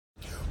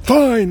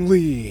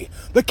Finally,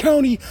 the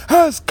county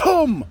has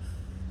come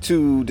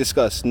to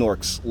discuss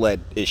Newark's lead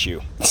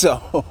issue.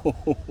 So,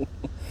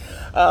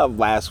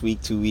 last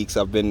week, 2 weeks,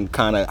 I've been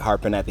kind of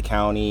harping at the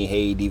county.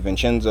 Hey,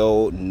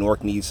 DiVincenzo,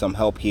 Newark needs some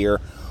help here.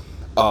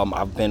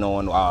 I've been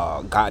on,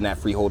 gotten at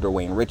freeholder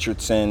Wayne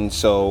Richardson.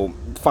 So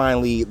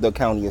finally, the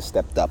county has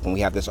stepped up, and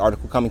we have this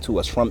article coming to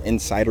us from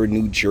Insider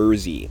New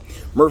Jersey.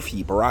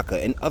 Murphy,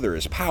 Baraka, and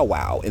others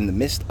powwow in the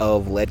midst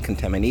of lead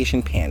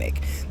contamination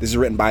panic. This is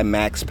written by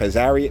Max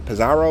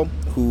Pizarro,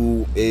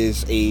 who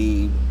is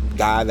a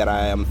guy that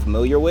I am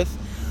familiar with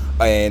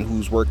and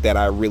whose work that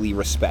I really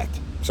respect.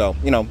 So,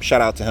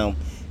 shout out to him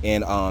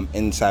in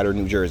Insider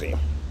New Jersey.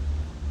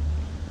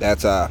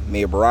 That's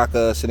Mayor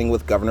Baraka sitting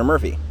with Governor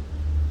Murphy.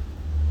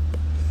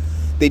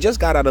 They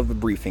just got out of a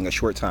briefing a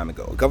short time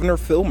ago. Governor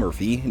Phil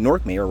Murphy,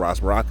 Newark Mayor Ros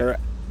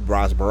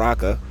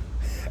Baraka,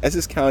 as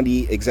his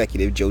county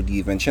executive Joe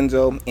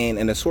DiVincenzo, and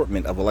an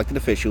assortment of elected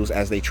officials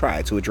as they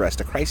try to address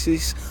the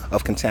crisis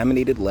of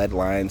contaminated lead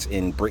lines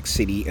in Brick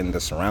City and the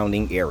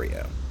surrounding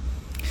area.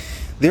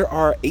 There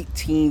are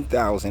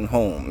 18,000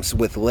 homes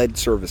with lead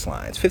service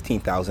lines,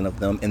 15,000 of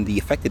them in the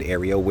affected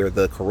area where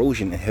the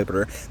corrosion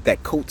inhibitor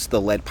that coats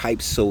the lead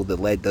pipes so the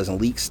lead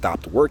doesn't leak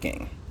stopped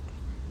working.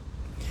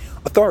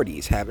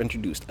 Authorities have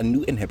introduced a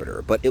new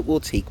inhibitor, but it will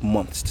take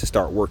months to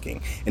start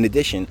working. In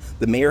addition,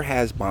 the mayor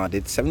has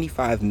bonded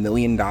 $75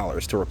 million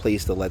to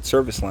replace the lead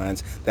service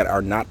lines that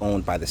are not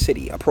owned by the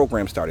city. A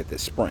program started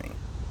this spring.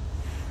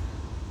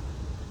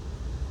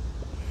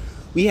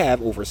 We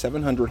have over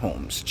 700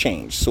 homes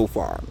changed so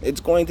far.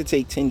 It's going to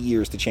take 10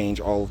 years to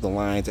change all of the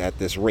lines at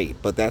this rate,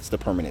 but that's the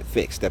permanent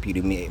fix, Deputy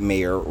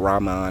Mayor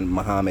Rahman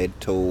Mohammed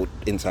told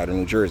Insider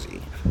New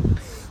Jersey.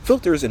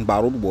 Filters and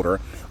bottled water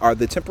are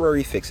the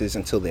temporary fixes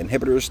until the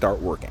inhibitors start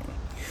working.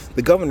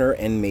 The governor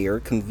and mayor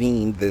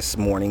convened this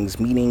morning's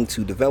meeting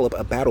to develop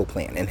a battle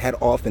plan and head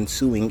off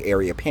ensuing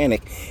area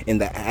panic in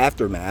the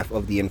aftermath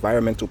of the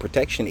Environmental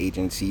Protection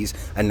Agency's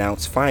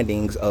announced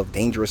findings of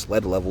dangerous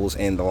lead levels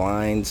in the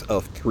lines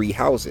of 3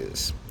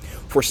 houses.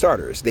 For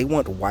starters, they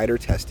want wider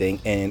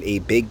testing and a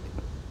big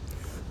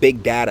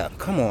data.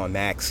 Come on,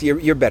 Max,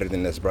 you're better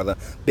than this, brother.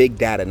 Big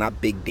data,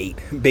 not big date.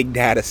 Big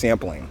data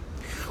sampling.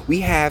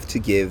 We have to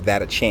give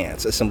that a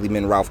chance,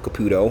 Assemblyman Ralph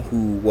Caputo,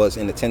 who was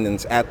in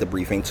attendance at the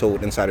briefing,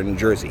 told Insider New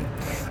Jersey.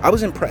 I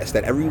was impressed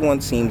that everyone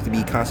seems to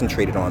be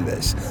concentrated on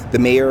this. The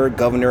mayor,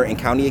 governor, and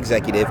county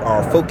executive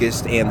are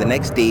focused, and the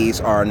next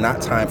days are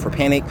not time for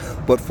panic,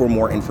 but for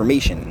more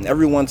information.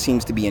 Everyone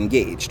seems to be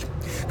engaged.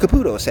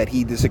 Caputo said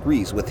he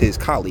disagrees with his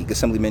colleague,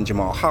 Assemblyman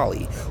Jamal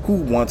Hawley, who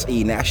wants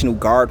a National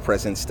Guard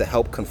presence to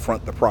help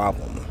confront the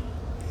problem.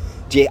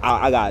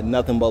 I got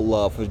nothing but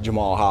love for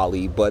Jamal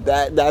Hawley, but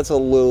that's a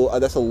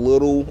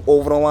little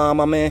over the line,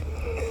 my man.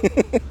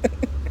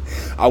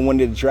 I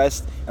want it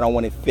addressed and I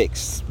want it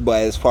fixed.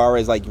 But as far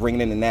as like bringing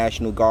in the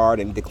National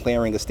Guard and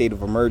declaring a state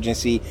of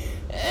emergency,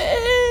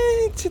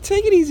 to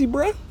take it easy,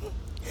 bruh.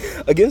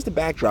 Against the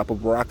backdrop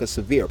of Baraka's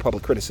severe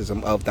public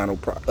criticism of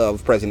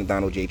President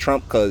Donald J.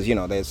 Trump, because,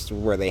 that's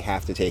where they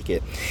have to take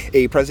it,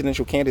 a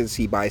presidential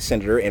candidacy by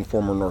Senator and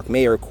former Newark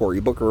Mayor Cory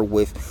Booker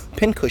with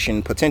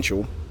pincushion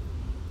potential,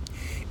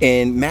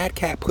 and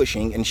madcap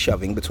pushing and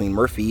shoving between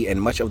Murphy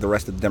and much of the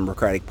rest of the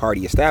Democratic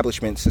Party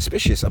establishment,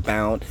 suspicions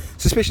abound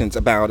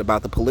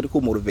about the political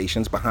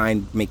motivations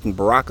behind making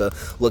Baraka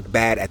look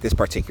bad at this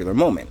particular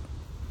moment.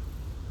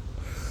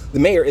 The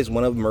mayor is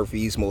one of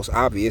Murphy's most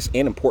obvious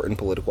and important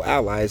political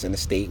allies in a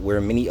state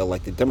where many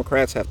elected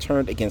Democrats have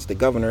turned against the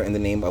governor in the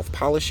name of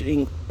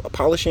polishing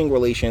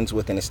relations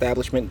with an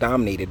establishment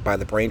dominated by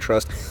the brain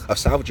trust of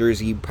South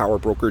Jersey power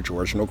broker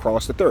George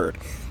Norcross III,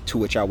 to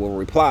which I will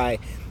reply,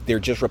 they're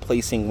just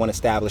replacing one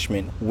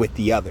establishment with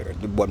the other.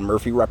 What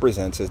Murphy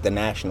represents is the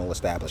national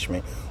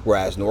establishment,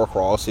 whereas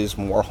Norcross is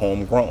more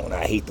homegrown.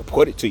 I hate to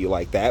put it to you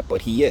like that,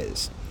 but he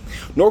is.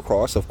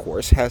 Norcross, of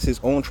course, has his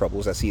own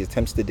troubles as he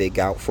attempts to dig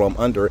out from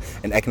under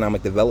an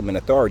Economic Development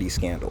Authority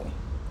scandal.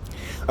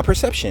 A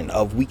perception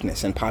of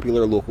weakness in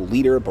popular local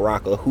leader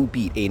Baraka, who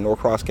beat a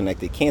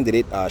Norcross-connected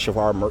candidate,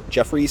 Shavar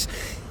Jeffries,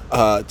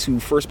 to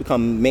first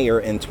become mayor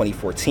in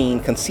 2014,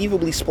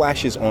 conceivably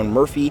splashes on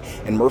Murphy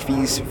and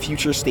Murphy's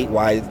future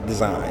statewide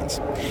designs.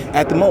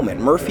 At the moment,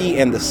 Murphy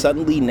and the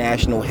suddenly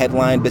national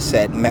headline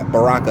beset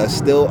Baraka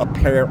still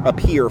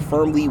appear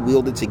firmly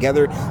wielded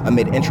together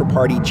amid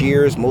intra-party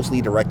jeers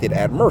mostly directed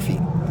at Murphy.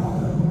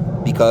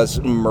 Because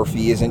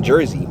Murphy isn't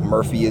Jersey.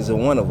 Murphy isn't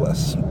one of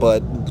us.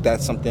 But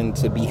that's something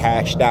to be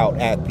hashed out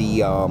at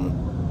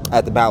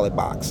the ballot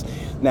box.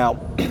 Now,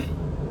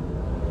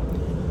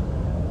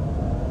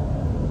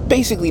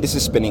 basically, this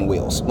is spinning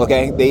wheels,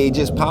 okay? They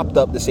just popped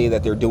up to say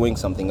that they're doing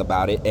something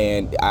about it,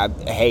 and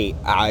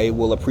I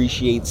will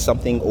appreciate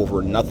something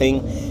over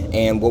nothing,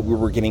 and what we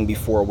were getting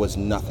before was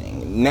nothing.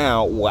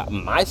 Now, what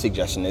my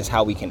suggestion is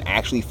how we can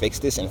actually fix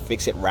this and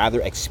fix it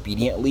rather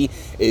expediently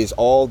is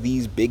all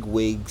these big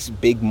wigs,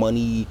 big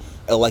money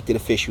elected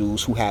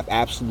officials who have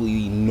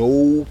absolutely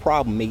no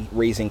problem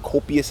raising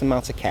copious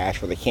amounts of cash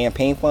for the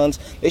campaign funds.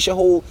 They should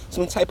hold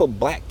some type of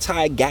black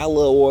tie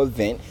gala or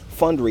event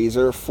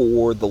fundraiser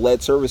for the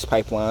lead service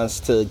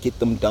pipelines to get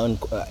them done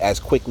as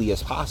quickly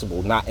as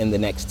possible, not in the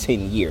next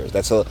 10 years.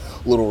 That's a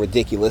little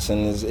ridiculous,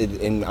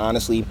 and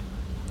honestly,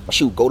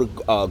 shoot, go to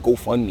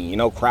GoFundMe,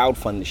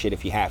 crowdfund the shit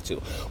if you have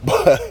to.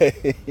 But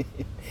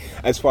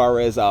as far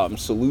as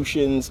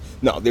solutions,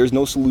 no, there's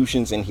no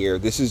solutions in here.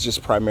 This is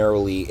just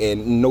primarily,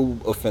 and no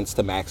offense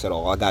to Max at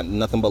all, I got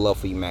nothing but love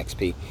for you, Max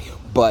P,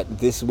 but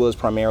this was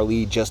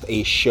primarily just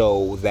a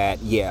show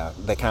that, yeah,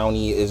 the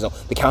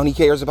county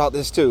cares about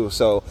this too.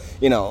 So,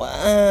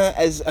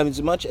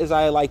 as much as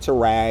I like to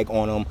rag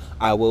on them,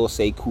 I will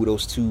say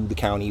kudos to the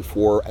county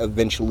for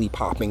eventually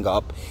popping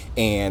up.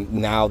 And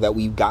now that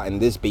we've gotten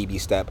this baby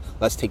step,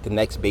 let's take the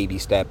next baby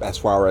step as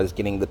far as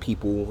getting the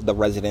people, the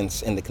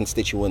residents and the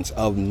constituents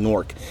of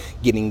Newark,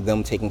 getting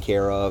them taken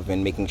care of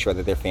and making sure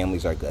that their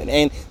families are good.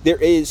 And there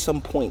is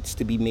some points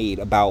to be made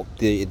about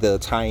the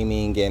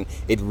timing and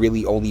it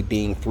really only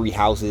being 3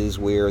 houses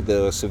where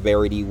the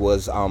severity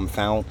was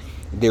found.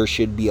 There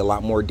should be a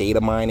lot more data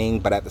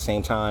mining, but at the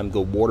same time, the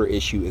water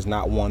issue is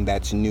not one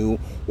that's new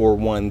or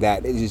one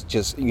that is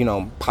just,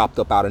 popped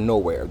up out of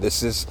nowhere.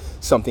 This is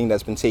something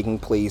that's been taking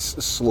place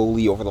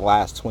slowly over the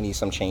last 20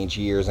 some change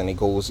years, and it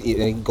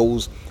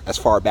goes as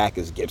far back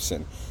as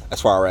Gibson,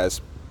 as far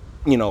as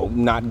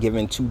not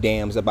giving 2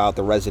 damns about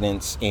the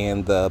residents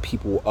and the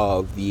people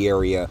of the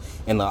area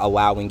and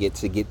allowing it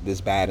to get this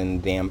bad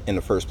in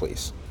the first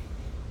place,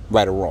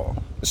 right or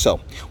wrong.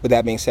 So with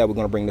that being said, we're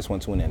going to bring this one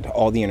to an end.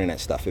 All the internet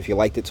stuff, if you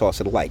liked it, toss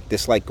it a like.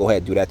 Dislike, go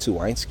ahead, do that too.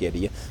 I ain't scared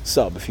of you.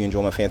 Sub if you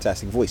enjoy my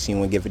fantastic voice. You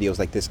want to get videos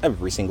like this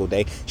every single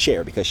day.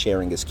 Share, because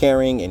sharing is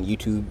caring. And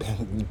YouTube,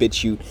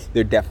 BitChute,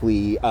 they're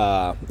definitely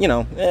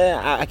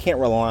I can't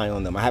rely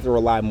on them. I have to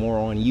rely more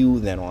on you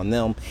than on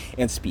them.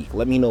 And speak,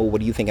 let me know, what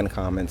do you think in the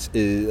comments?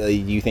 Do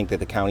you think that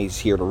the county's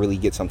here to really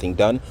get something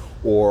done,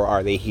 or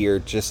are they here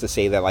just to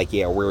say that, like,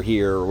 yeah, we're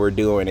here, we're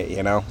doing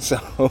it,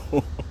 So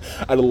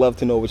I'd love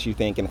to know what you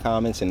think in the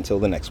comments. Until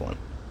the next one.